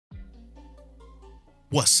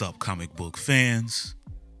What's up, comic book fans?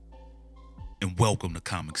 And welcome to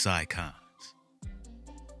Comics Icons.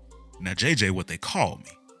 Now, JJ, what they call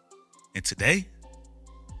me. And today,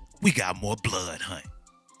 we got more Blood Hunt.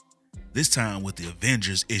 This time with the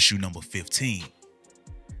Avengers issue number 15.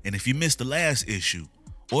 And if you missed the last issue,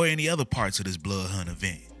 or any other parts of this Blood Hunt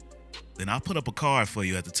event, then I'll put up a card for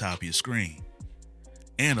you at the top of your screen.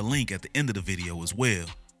 And a link at the end of the video as well.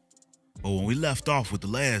 But when we left off with the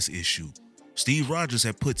last issue, Steve Rogers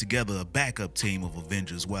had put together a backup team of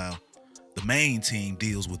Avengers while the main team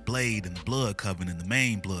deals with Blade and the Blood Coven in the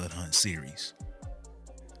main Blood Hunt series.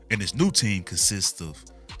 And this new team consists of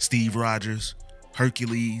Steve Rogers,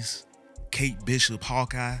 Hercules, Kate Bishop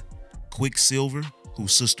Hawkeye, Quicksilver,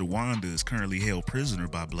 whose sister Wanda is currently held prisoner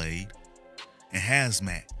by Blade, and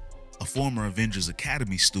Hazmat, a former Avengers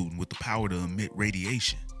Academy student with the power to emit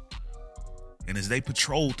radiation. And as they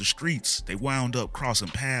patrolled the streets, they wound up crossing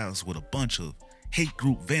paths with a bunch of hate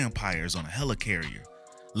group vampires on a helicarrier,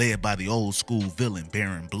 led by the old school villain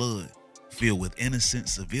Baron Blood, filled with innocent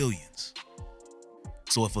civilians.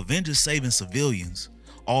 So if Avengers saving civilians,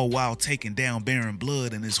 all while taking down Baron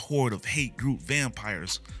Blood and his horde of hate group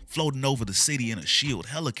vampires floating over the city in a shield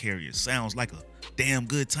helicarrier sounds like a damn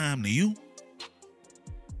good time to you,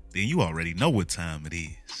 then you already know what time it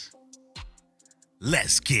is.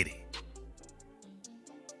 Let's get it.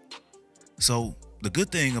 So, the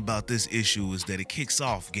good thing about this issue is that it kicks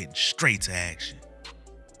off getting straight to action,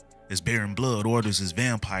 as Baron Blood orders his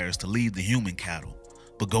vampires to leave the human cattle,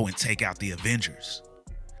 but go and take out the Avengers.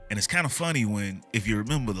 And it's kind of funny when, if you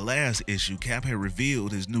remember the last issue, Cap had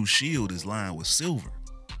revealed his new shield is lined with silver.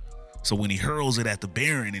 So when he hurls it at the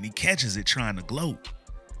Baron and he catches it trying to gloat,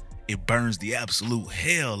 it burns the absolute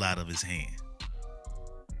hell out of his hand.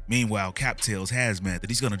 Meanwhile, Cap tells Hazmat that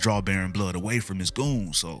he's going to draw Baron Blood away from his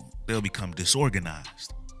goons so they'll become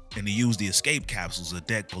disorganized, and to use the escape capsules a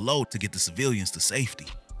deck below to get the civilians to safety.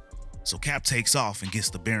 So Cap takes off and gets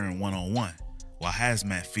the Baron one-on-one, while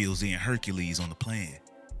Hazmat fills in Hercules on the plan,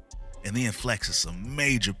 and then flexes some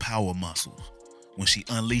major power muscles when she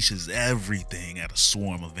unleashes everything at a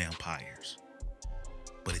swarm of vampires.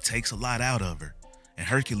 But it takes a lot out of her, and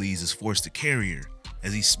Hercules is forced to carry her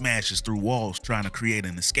as he smashes through walls trying to create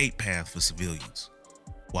an escape path for civilians,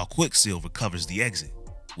 while Quicksilver covers the exit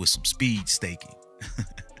with some speed staking.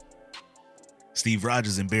 Steve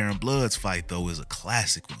Rogers and Baron Blood's fight, though, is a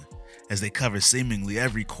classic one, as they cover seemingly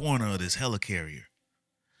every corner of this helicarrier.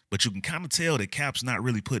 But you can kind of tell that Cap's not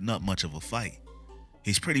really putting up much of a fight.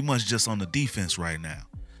 He's pretty much just on the defense right now,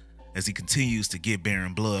 as he continues to get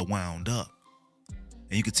Baron Blood wound up.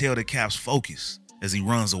 And you can tell that Cap's focused as he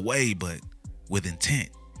runs away, but with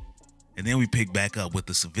intent. And then we pick back up with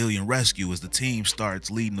the civilian rescue as the team starts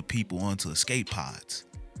leading the people onto escape pods.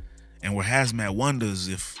 And where Hazmat wonders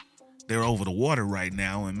if they're over the water right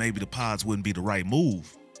now and maybe the pods wouldn't be the right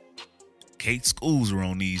move, Kate schools her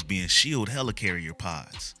on these being shield helicarrier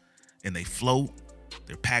pods. And they float,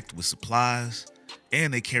 they're packed with supplies,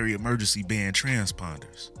 and they carry emergency band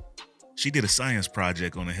transponders. She did a science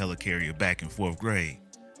project on a helicarrier back in 4th grade.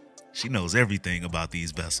 She knows everything about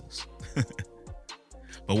these vessels.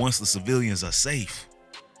 But once the civilians are safe,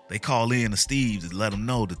 they call in to Steve to let him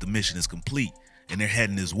know that the mission is complete and they're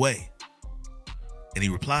heading his way. And he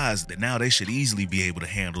replies that now they should easily be able to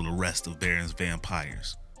handle the rest of Baron's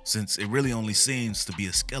vampires, since it really only seems to be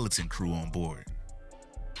a skeleton crew on board.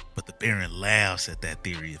 But the Baron laughs at that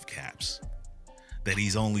theory of Cap's, that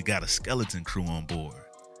he's only got a skeleton crew on board,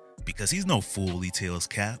 because he's no fool, he tells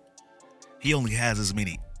Cap. He only has as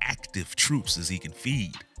many active troops as he can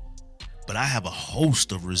feed. But I have a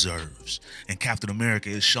host of reserves, and Captain America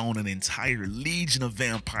has shown an entire legion of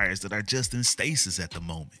vampires that are just in stasis at the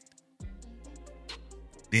moment.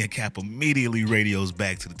 Then Cap immediately radios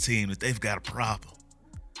back to the team that they've got a problem.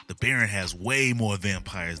 The Baron has way more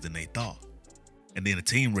vampires than they thought. And then the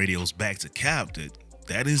team radios back to Cap that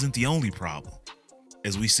that isn't the only problem,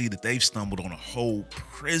 as we see that they've stumbled on a whole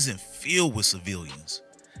prison filled with civilians.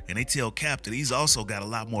 And they tell Cap that he's also got a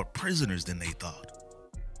lot more prisoners than they thought.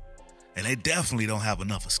 And they definitely don't have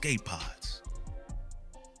enough escape pods.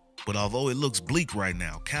 But although it looks bleak right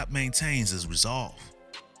now, Cap maintains his resolve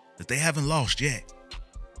that they haven't lost yet,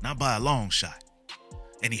 not by a long shot.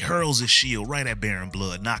 And he hurls his shield right at Baron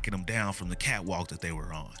Blood, knocking him down from the catwalk that they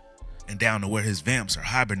were on, and down to where his vamps are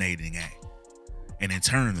hibernating at. And in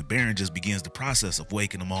turn, the Baron just begins the process of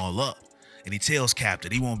waking them all up, and he tells Cap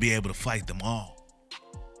that he won't be able to fight them all.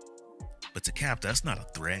 But to Cap, that's not a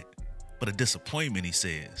threat, but a disappointment, he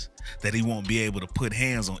says, that he won't be able to put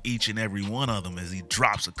hands on each and every one of them as he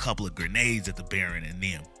drops a couple of grenades at the Baron and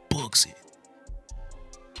then books it.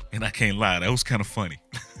 And I can't lie, that was kind of funny.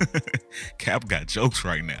 Cap got jokes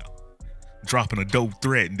right now. Dropping a dope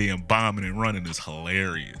threat and then bombing and running is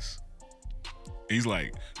hilarious. He's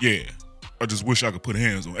like, yeah, I just wish I could put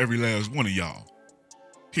hands on every last one of y'all.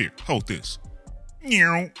 Here, hold this.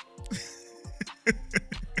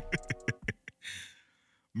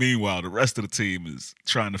 Meanwhile, the rest of the team is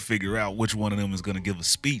trying to figure out which one of them is going to give a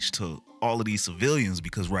speech to all of these civilians,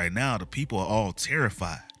 because right now the people are all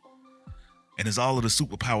terrified. And as all of the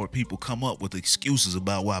superpowered people come up with excuses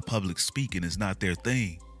about why public speaking is not their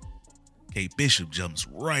thing, Kate Bishop jumps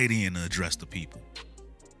right in to address the people.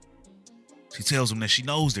 She tells them that she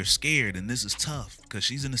knows they're scared and this is tough because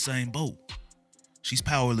she's in the same boat. She's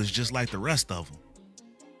powerless just like the rest of them.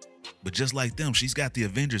 But just like them, she's got the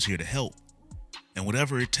Avengers here to help. And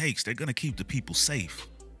whatever it takes, they're going to keep the people safe.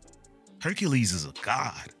 Hercules is a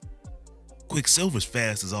god. Quicksilver's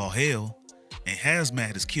fast as all hell. And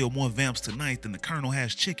Hazmat has killed more vamps tonight than the Colonel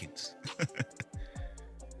has chickens.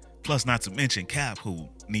 Plus, not to mention Cap, who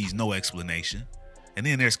needs no explanation. And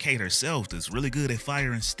then there's Kate herself that's really good at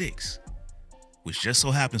firing sticks, which just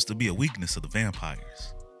so happens to be a weakness of the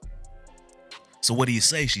vampires. So what do you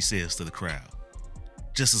say, she says to the crowd.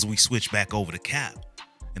 Just as we switch back over to Cap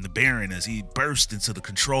and the Baron as he bursts into the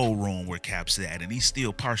control room where Cap's at, and he's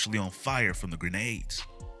still partially on fire from the grenades.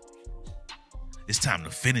 It's time to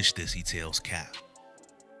finish this, he tells Cap.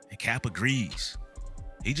 And Cap agrees.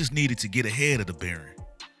 He just needed to get ahead of the Baron,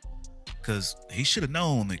 because he should have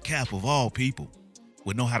known that Cap, of all people,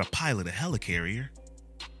 would know how to pilot a helicarrier.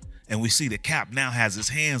 And we see that Cap now has his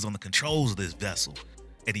hands on the controls of this vessel,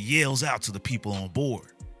 and he yells out to the people on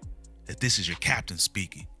board that this is your captain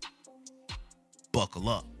speaking. Buckle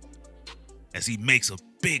up, as he makes a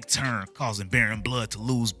big turn, causing Baron Blood to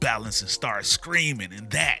lose balance and start screaming. And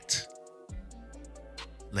that,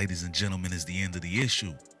 ladies and gentlemen, is the end of the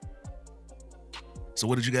issue. So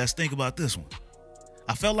what did you guys think about this one?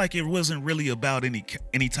 I felt like it wasn't really about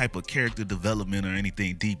any type of character development or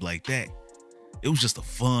anything deep like that. It was just a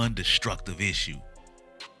fun, destructive issue,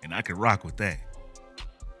 and I could rock with that.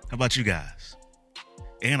 How about you guys?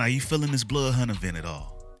 And are you feeling this Blood Hunt event at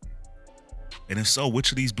all? And if so,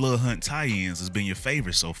 which of these Blood Hunt tie-ins has been your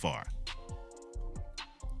favorite so far?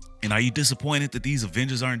 And are you disappointed that these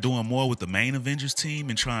Avengers aren't doing more with the main Avengers team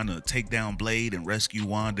and trying to take down Blade and rescue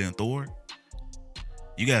Wanda and Thor?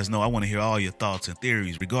 You guys know I want to hear all your thoughts and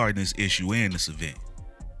theories regarding this issue and this event.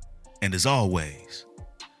 And as always,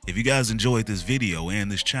 if you guys enjoyed this video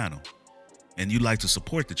and this channel, and you'd like to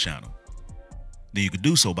support the channel, then you could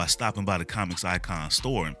do so by stopping by the Comics Icon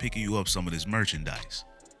store and picking you up some of this merchandise,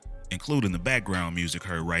 including the background music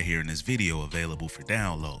heard right here in this video available for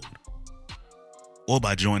download. Or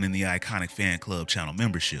by joining the Iconic Fan Club channel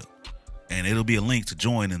membership, and it'll be a link to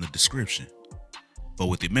join in the description. But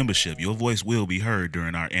with your membership, your voice will be heard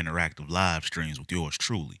during our interactive live streams with yours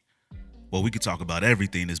truly, where we can talk about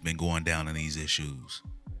everything that's been going down in these issues,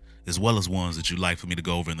 as well as ones that you'd like for me to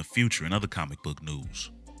go over in the future and other comic book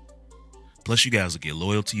news. Plus, you guys will get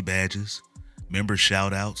loyalty badges, member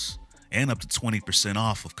shoutouts, and up to 20%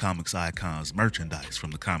 off of Comics Icon's merchandise from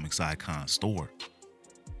the Comics Icon store.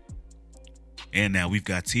 And now we've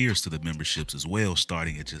got tiers to the memberships as well,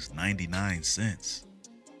 starting at just 99 cents.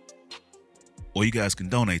 Or you guys can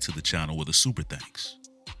donate to the channel with a super thanks.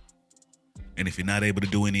 And if you're not able to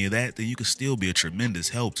do any of that, then you can still be a tremendous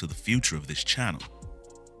help to the future of this channel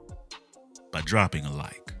by dropping a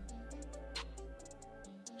like,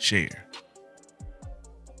 share,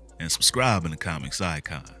 and subscribe in the Comics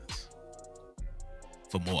Icons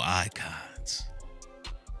for more icons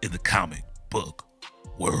in the comic book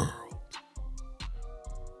world.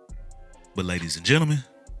 But ladies and gentlemen,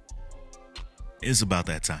 it's about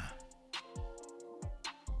that time.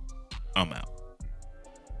 I'm out.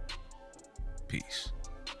 Peace.